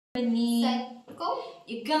Psycho?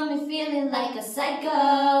 You got me feeling like a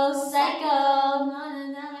psycho, psycho,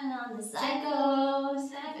 psycho,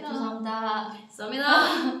 psycho. 죄송합니다.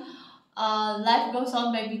 썸이다. Life Goes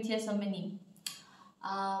On by BTS 선배님.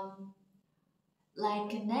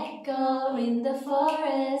 Like an echo in the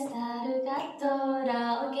forest, 하루가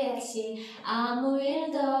돌아오겠지. 아무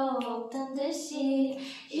일도 없던 듯이.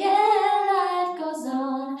 Yeah, life goes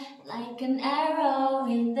on like an arrow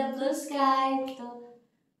in the blue sky.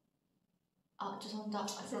 죄송합니다.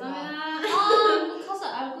 그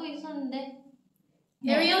가사 알고 있었는데.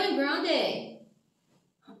 Ariana Grande.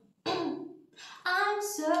 I'm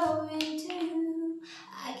so into you,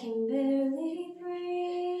 I can barely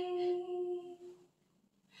breathe.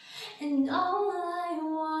 And all I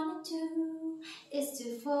wanna do is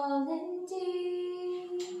to fall in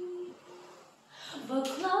deep. But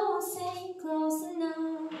close ain't close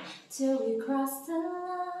enough till we cross the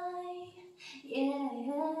line. Yeah.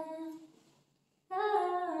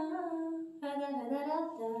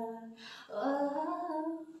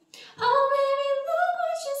 Oh baby, look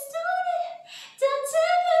what you started. The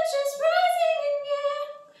temperature's rising in here.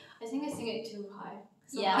 I think I sing it too high.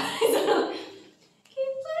 Yeah.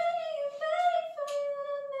 Keep waiting for you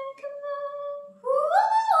to make a move.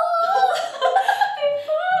 Ooh,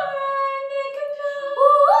 before I make a move.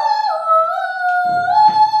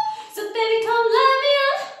 So baby, come let me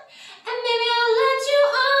in, and maybe I'll let you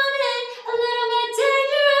on it. A little bit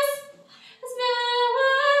dangerous, it's never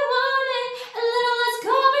what I wanted. A little less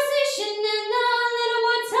conversation and a little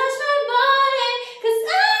more touch my body. 'Cause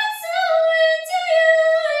I'm so into you,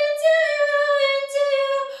 into you, into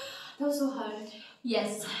you. That was so hard.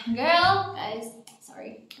 Yes, girl. Guys,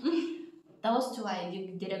 sorry. That was too high.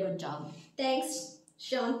 You did a good job. Thanks,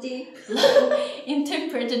 Shanti.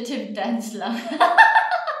 Interpretative dance lang.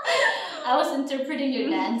 I was interpreting your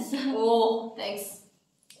dance. Oh, thanks.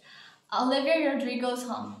 Olivia Rodrigo's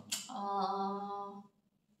hum.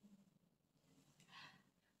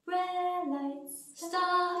 Red lights,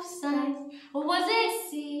 stop signs. What was it?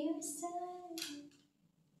 See you standing.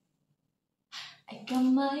 I got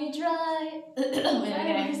my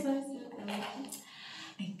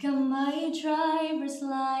I got my driver's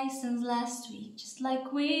license last week, just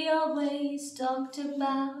like we always talked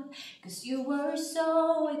about. 'Cause you were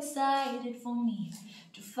so excited for me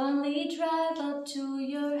to finally drive up to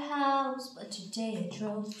your house. But today I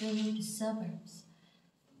drove through the suburbs,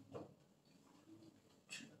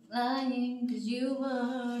 flying 'cause you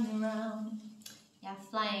weren't around. Yeah,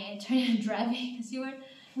 flying, turning and driving 'cause you weren't.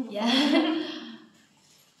 Yeah.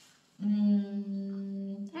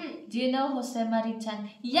 Do you know Jose Marichan?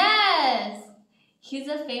 Yes! He's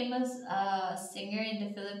a famous singer in the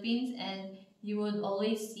Philippines, and you would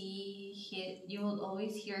always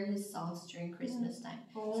hear his songs during Christmas time.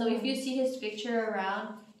 Oh. So if you see his picture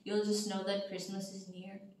around, you'll just know that Christmas is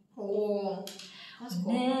near. Oh, that's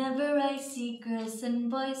cool. Whenever I see girls and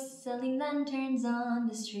boys selling lanterns on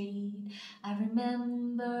the street, I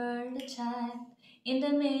remember the child in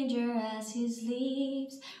the manger as he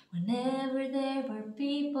sleeps. Whenever there were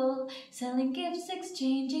people selling gifts,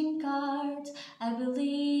 exchanging cards, I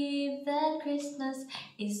believe that Christmas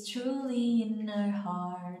is truly in our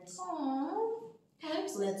hearts. Aww.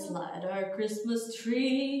 Let's light our Christmas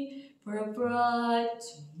tree for a bright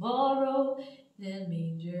tomorrow. The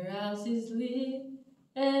manger house is lit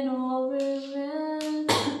and all will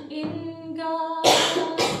end in God.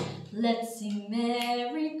 Let's sing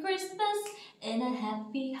Merry Christmas and a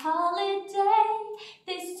happy holiday.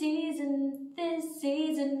 This season,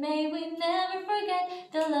 may we never forget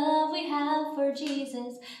the love we have for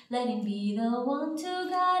Jesus. Let him be the one to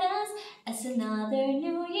guide us as another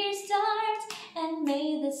new year starts. And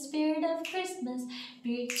may the spirit of Christmas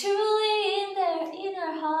be truly in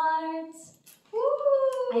our hearts. Woo!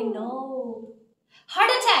 I know.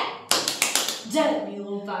 Heart attack! Demi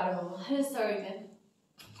Lovato. I'm sorry, man.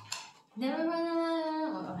 Never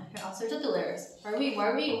run. Here, I'll search up the lyrics. Why are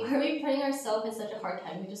we putting ourselves in such a hard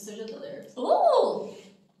time? We just search up the lyrics. Ooh!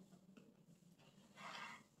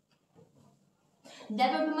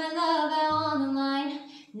 Never put my love out on the line.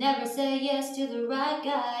 Never say yes to the right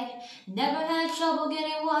guy. Never had trouble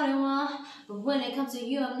getting what I want. But when it comes to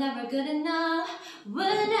you, I'm never good enough. When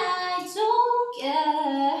I don't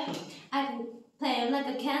care, I can play like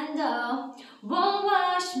a candle. Won't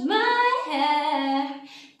wash my hair,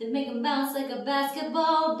 then make them bounce like a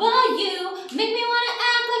basketball. But you make me wanna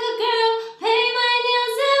act like a girl, paint my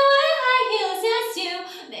nails and wear high heels. Yes, you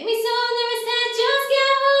make me so nervous that just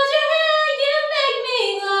can't hold your hand. You make me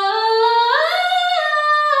glow,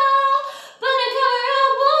 but I cover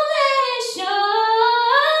up, won't let it show.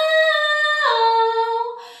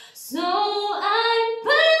 So I'm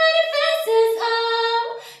putting my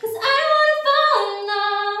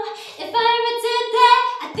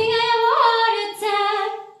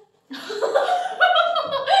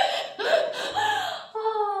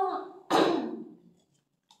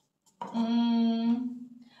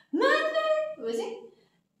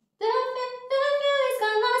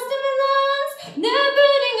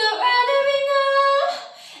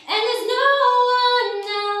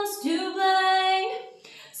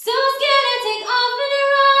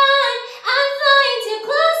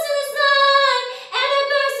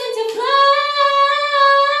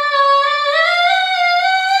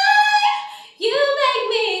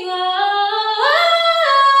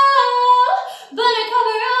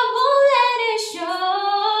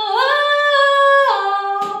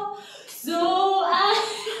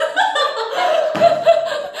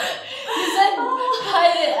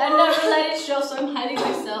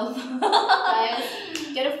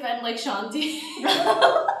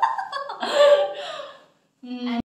Shanti.